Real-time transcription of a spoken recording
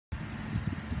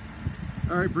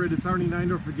All right, Brit, it's Arnie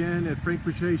Neindorf again at Frank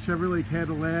Boucher Chevrolet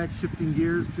Cadillac, shifting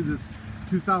gears to this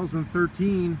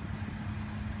 2013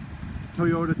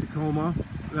 Toyota Tacoma.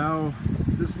 Now,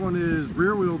 this one is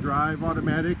rear-wheel drive,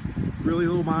 automatic, really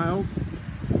low miles.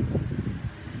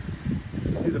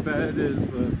 You see the bed is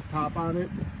the top on it.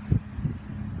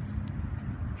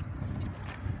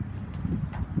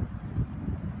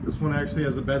 This one actually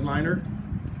has a bed liner.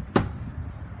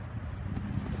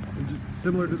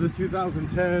 Similar to the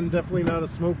 2010, definitely not a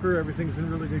smoker. Everything's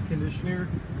in really good condition here.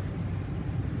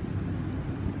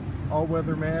 All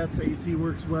weather mats, AC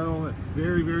works well.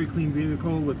 Very, very clean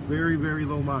vehicle with very, very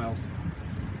low miles.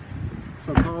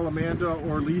 So call Amanda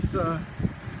or Lisa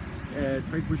at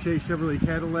Frank Boucher Chevrolet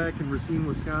Cadillac in Racine,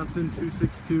 Wisconsin,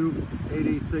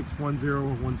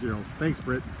 262-886-1010. Thanks,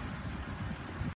 Brit.